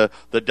the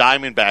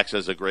Diamondbacks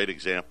as a great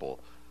example.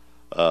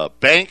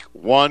 Bank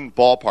One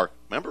Ballpark.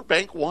 Remember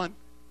Bank One?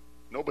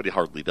 Nobody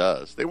hardly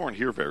does. They weren't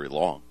here very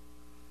long.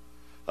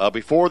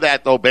 Before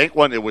that, though, Bank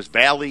One, it was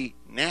Valley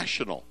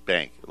National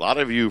Bank. A lot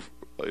of you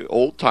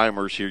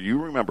old-timers here,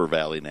 you remember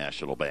Valley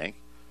National Bank.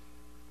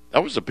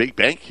 That was a big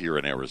bank here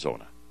in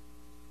Arizona.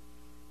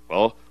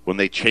 Well, when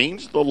they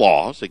changed the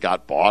laws, it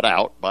got bought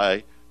out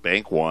by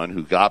Bank One,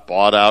 who got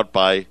bought out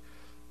by,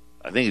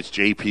 I think it's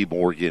J.P.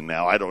 Morgan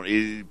now.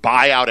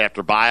 Buyout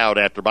after buyout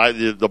after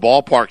buyout. The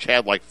ballparks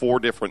had like 4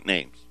 different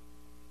names.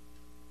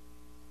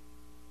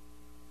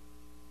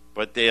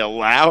 But they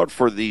allowed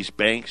for these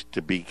banks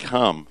to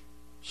become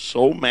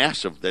so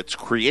massive that's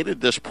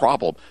created this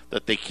problem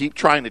that they keep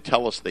trying to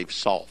tell us they've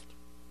solved.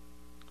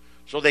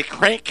 So they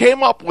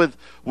came up with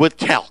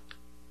TELC,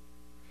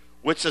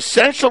 which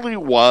essentially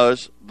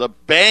was the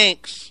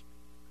banks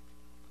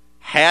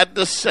had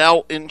to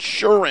sell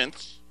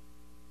insurance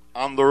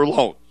on their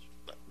loans.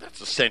 That's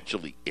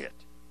essentially it.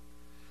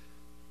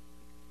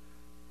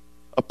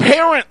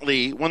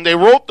 Apparently, when they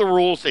wrote the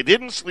rules, they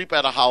didn't sleep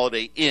at a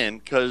Holiday Inn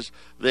because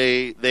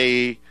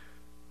they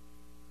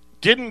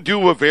didn't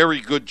do a very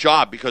good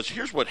job, because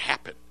here's what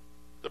happened.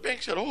 The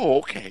bank said, oh,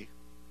 okay,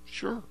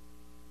 sure.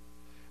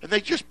 And they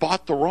just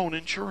bought their own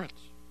insurance.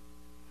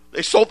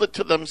 They sold it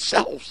to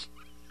themselves.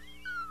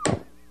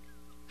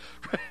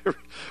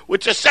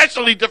 Which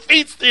essentially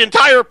defeats the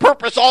entire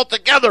purpose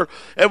altogether.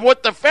 And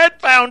what the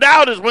Fed found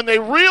out is when they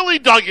really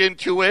dug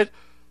into it,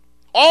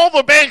 all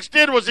the banks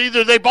did was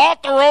either they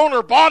bought their own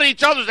or bought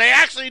each other's. They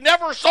actually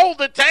never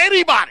sold it to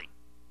anybody.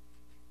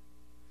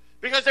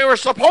 Because they were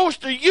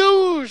supposed to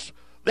use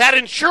that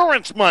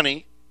insurance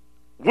money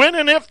when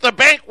and if the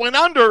bank went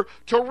under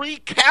to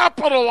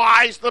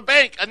recapitalize the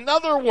bank. In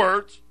other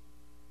words,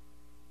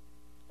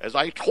 as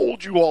I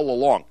told you all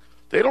along,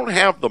 they don't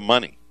have the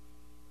money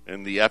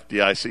in the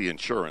FDIC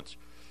insurance.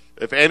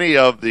 If any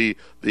of the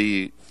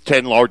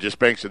 10 largest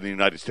banks in the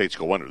United States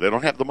go under, they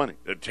don't have the money.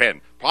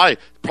 10. Probably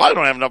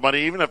don't have enough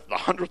money even if the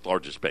 100th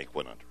largest bank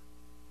went under.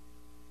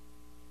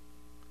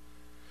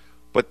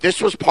 But this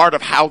was part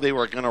of how they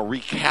were going to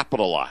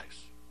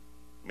recapitalize,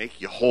 make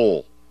you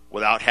whole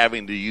without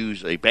having to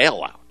use a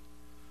bailout.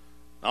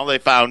 Now they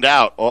found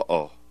out,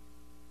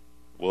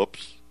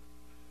 whoops.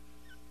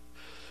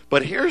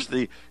 But here's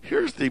the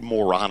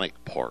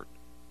moronic part.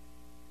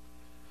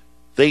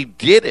 They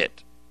did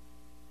it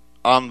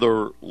on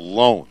their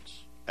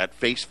loans at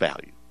face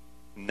value,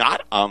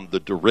 not on the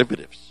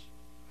derivatives,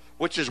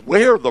 which is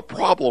where the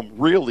problem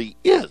really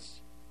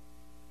is.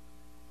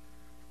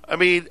 I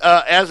mean,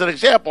 as an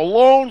example,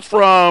 loans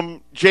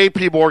from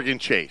J.P. Morgan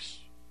Chase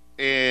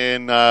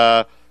in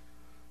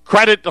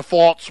credit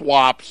default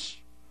swaps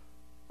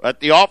at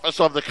the Office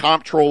of the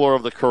Comptroller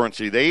of the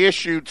Currency, they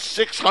issued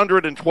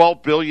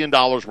 $612 billion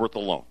worth of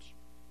loans.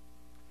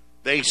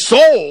 They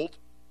sold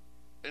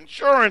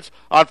insurance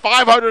on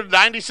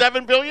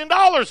 $597 billion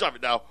of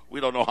it. Now, we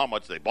don't know how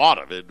much they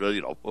bought of it,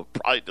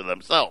 probably to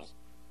themselves.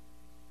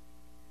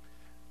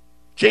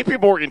 J.P.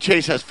 Morgan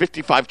Chase has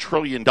 $55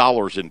 trillion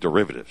in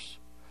derivatives.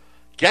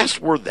 Guess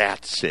where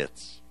that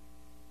sits?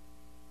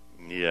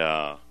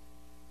 Yeah.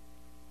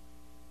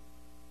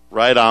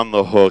 Right on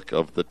the hook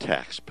of the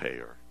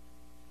taxpayer.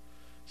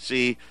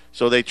 See,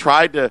 so they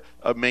tried to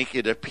make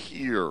it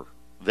appear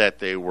that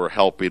they were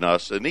helping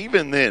us, and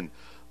even then,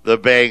 the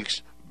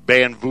banks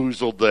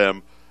bamboozled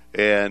them,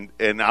 and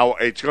now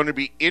it's going to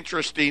be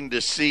interesting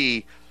to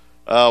see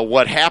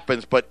what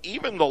happens. But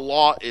even the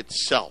law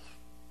itself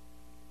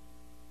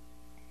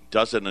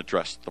doesn't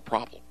address the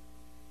problem.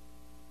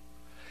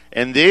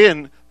 And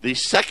then the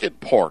second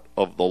part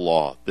of the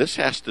law, this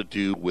has to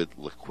do with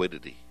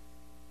liquidity.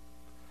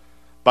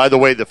 By the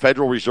way, the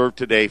Federal Reserve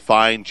today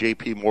fined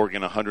J.P.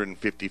 Morgan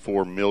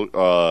 $154 million.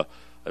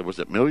 Was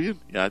it million?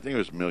 Yeah, I think it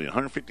was million.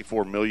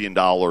 $154 million.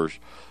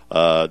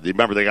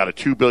 Remember, they got a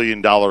 $2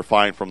 billion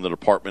fine from the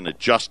Department of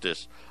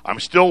Justice. I'm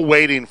still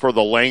waiting for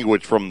the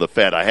language from the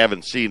Fed. I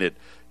haven't seen it,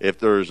 if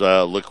there's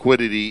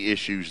liquidity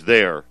issues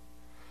there.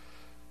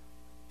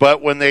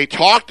 But when they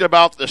talked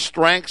about the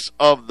strengths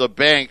of the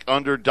bank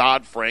under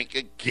Dodd-Frank,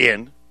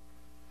 again,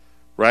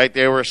 right?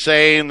 They were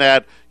saying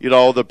that,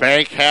 the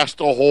bank has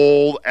to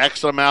hold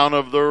X amount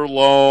of their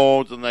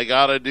loans and they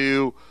got to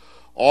do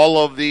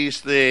all of these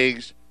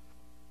things.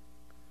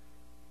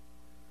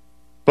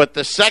 But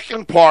the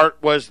second part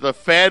was the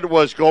Fed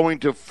was going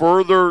to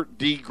further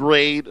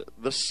degrade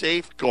the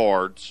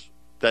safeguards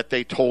that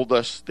they told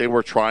us they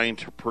were trying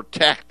to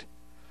protect.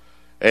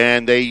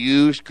 And they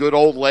used good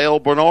old Lael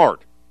Brainard,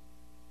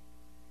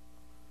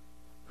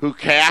 who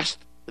cast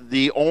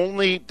the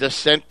only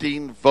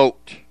dissenting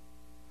vote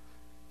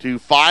to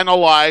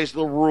finalize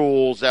the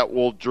rules that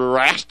will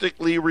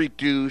drastically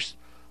reduce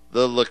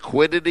the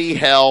liquidity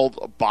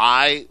held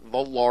by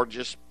the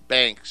largest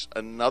banks.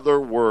 In other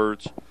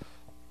words,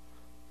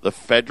 the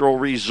Federal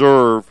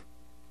Reserve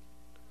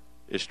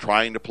is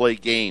trying to play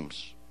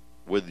games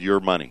with your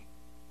money.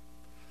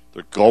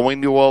 They're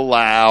going to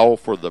allow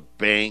for the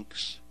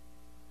banks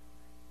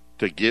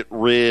to get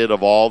rid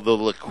of all the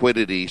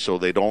liquidity so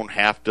they don't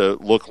have to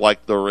look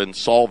like they're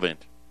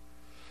insolvent,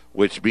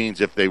 which means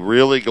if they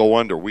really go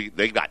under,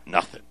 they got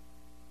nothing.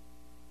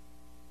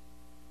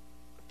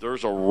 If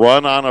there's a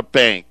run on a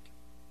bank,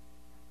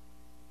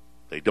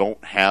 they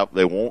won't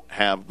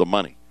have the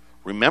money.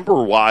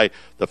 Remember why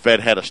the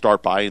Fed had to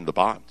start buying the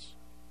bonds,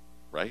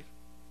 right?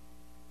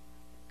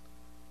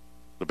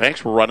 The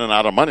banks were running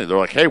out of money. They're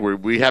like, hey,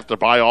 we have to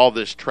buy all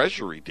this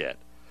treasury debt.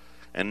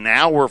 And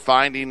now we're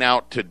finding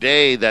out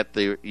today that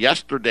the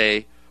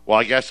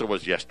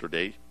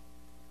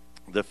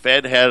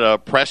Fed had a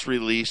press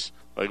release,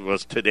 it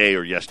was today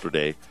or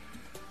yesterday,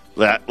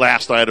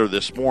 last night or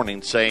this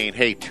morning, saying,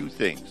 hey, two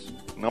things.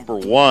 Number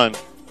one,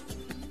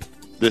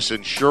 this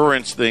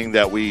insurance thing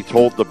that we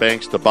told the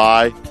banks to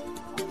buy,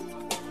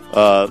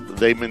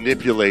 they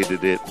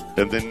manipulated it.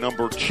 And then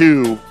number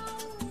two,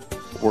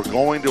 we're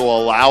going to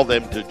allow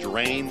them to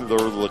drain their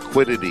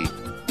liquidity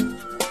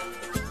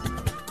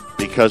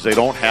because they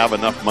don't have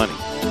enough money.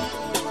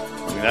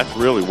 I mean, that's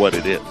really what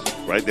it is,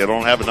 right? They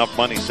don't have enough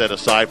money set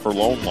aside for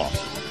loan losses.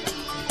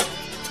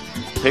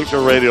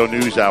 Patriot Radio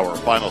News Hour,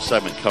 final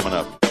segment coming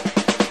up.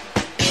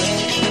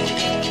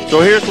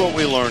 So here's what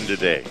we learned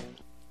today.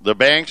 The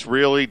banks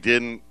really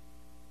didn't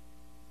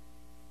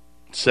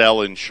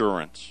sell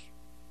insurance.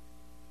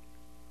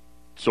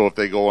 So if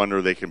they go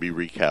under, they can be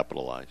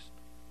recapitalized.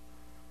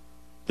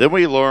 Then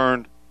we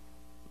learned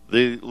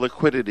the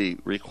liquidity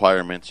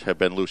requirements have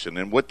been loosened.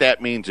 And what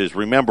that means is,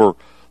 remember,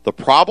 the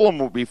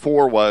problem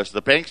before was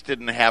the banks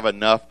didn't have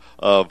enough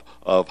of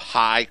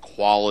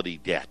high-quality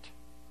debt.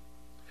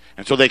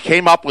 And so they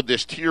came up with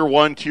this Tier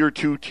 1, Tier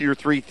 2, Tier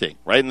 3 thing,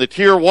 right? And the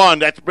Tier 1,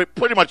 that's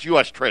pretty much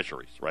U.S.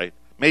 Treasuries, right?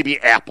 Maybe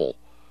Apple.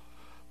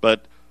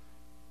 But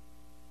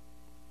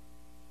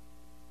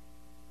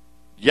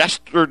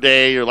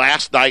yesterday or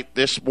last night,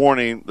 this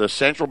morning, the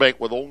central bank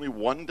with only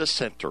one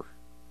dissenter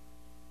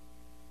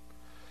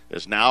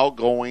is now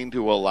going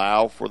to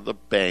allow for the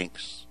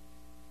banks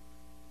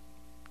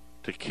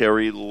to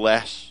carry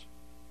less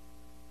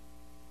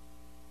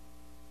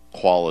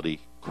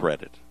quality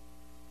credit.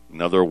 In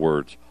other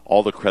words,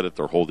 all the credit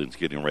they're holding is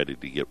getting ready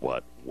to get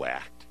what?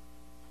 Whacked.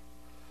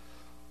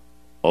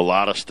 A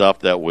lot of stuff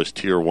that was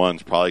Tier 1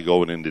 is probably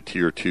going into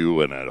Tier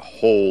 2, and a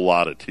whole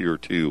lot of Tier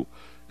 2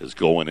 is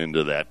going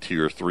into that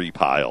Tier 3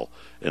 pile,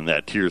 and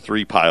that Tier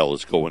 3 pile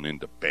is going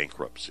into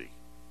bankruptcy.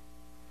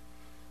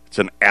 It's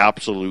an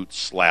absolute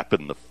slap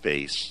in the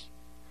face.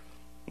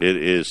 It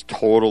is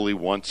totally,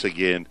 once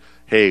again,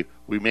 hey,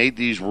 we made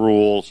these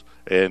rules,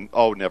 and,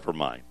 oh, never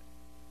mind.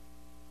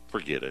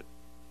 Forget it.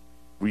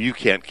 Well, you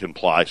can't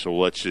comply, so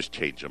let's just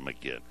change them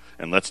again.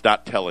 And let's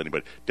not tell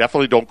anybody.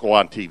 Definitely don't go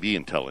on TV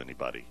and tell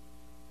anybody.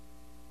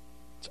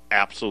 It's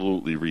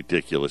absolutely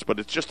ridiculous, but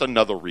it's just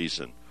another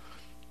reason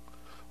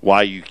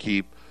why you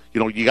keep,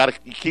 you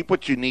keep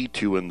what you need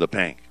to in the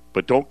bank,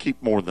 but don't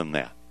keep more than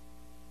that.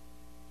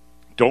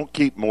 Don't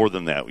keep more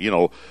than that.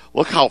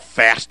 Look how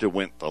fast it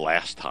went the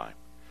last time.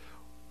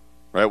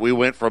 Right? We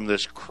went from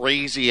this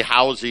crazy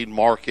housing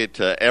market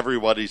to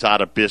everybody's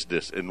out of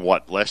business in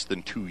less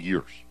than 2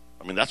 years.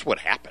 I mean, that's what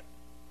happened.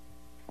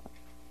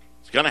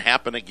 It's going to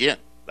happen again.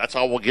 That's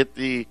how we'll get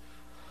the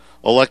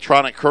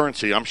electronic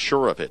currency. I'm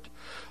sure of it.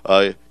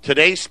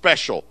 Today's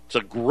special, it's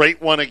a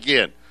great one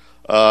again.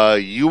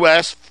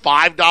 U.S.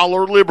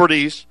 $5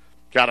 Liberties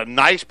got a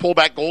nice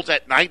pullback. Gold's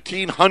at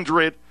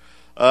 1,900.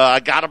 I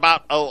got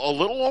about a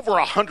little over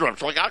 100,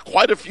 so I got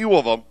quite a few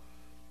of them.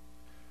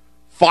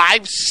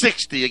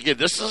 560. Again,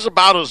 this is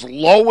about as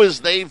low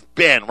as they've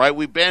been, right?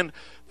 We've been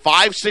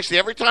 560.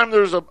 Every time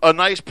there's a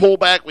nice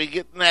pullback, we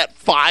get in that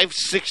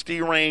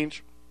 560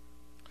 range.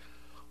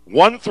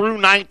 1 through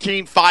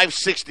 19,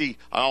 560.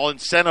 I'll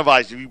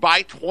incentivize. If you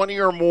buy 20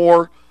 or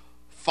more,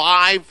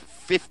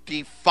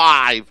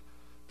 555.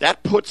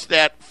 That puts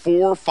that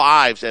 4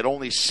 5s at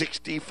only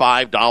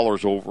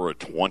 $65 over a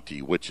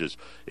 20, which is,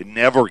 it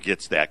never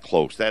gets that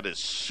close. That is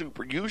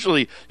super.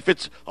 Usually, if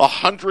it's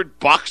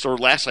 $100 or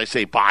less, I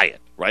say buy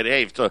it, right?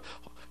 Hey, if it's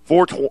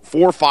four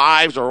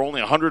 5s are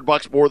only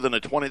 $100 more than a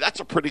 20, that's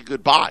a pretty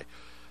good buy.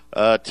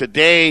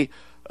 Today,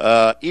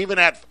 even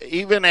at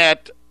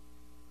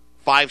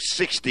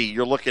 $560,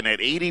 you're looking at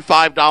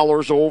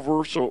 $85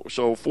 over.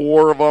 So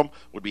 4 of them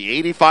would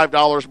be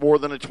 $85 more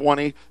than a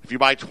 20. If you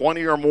buy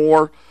 20 or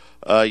more,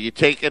 you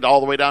take it all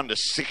the way down to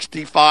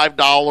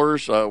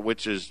 $65,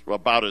 which is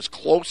about as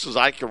close as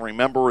I can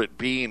remember it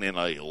being in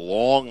a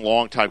long,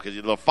 long time. Because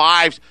the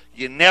 5s,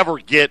 you never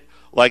get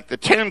like the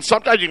 10s.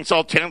 Sometimes you can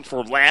sell 10s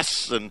for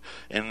less, and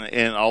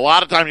a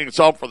lot of times you can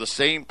sell them for the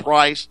same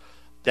price.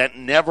 That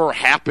never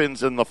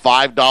happens in the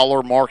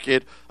 $5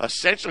 market.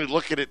 Essentially,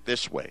 look at it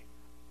this way.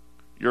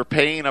 You're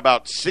paying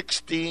about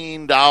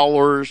 $16 to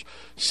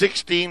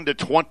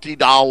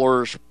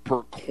 $20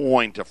 per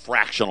coin to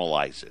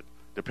fractionalize it,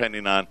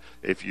 depending on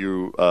if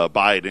you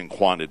buy it in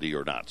quantity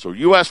or not. So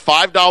U.S.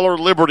 $5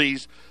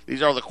 Liberties,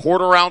 these are the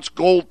quarter-ounce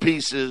gold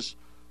pieces,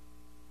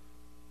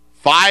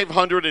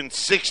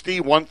 560,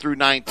 1 through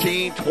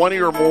 19, 20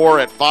 or more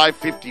at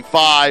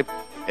 555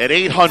 at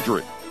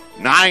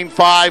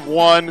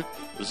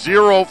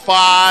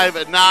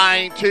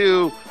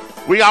 800-951-0592.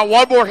 We got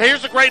one more.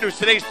 Here's the great news.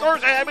 Today's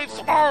Thursday. That means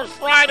tomorrow's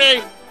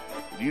Friday.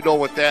 You know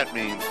what that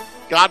means.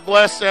 God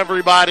bless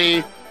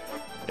everybody,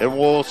 and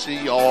we'll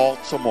see you all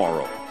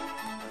tomorrow.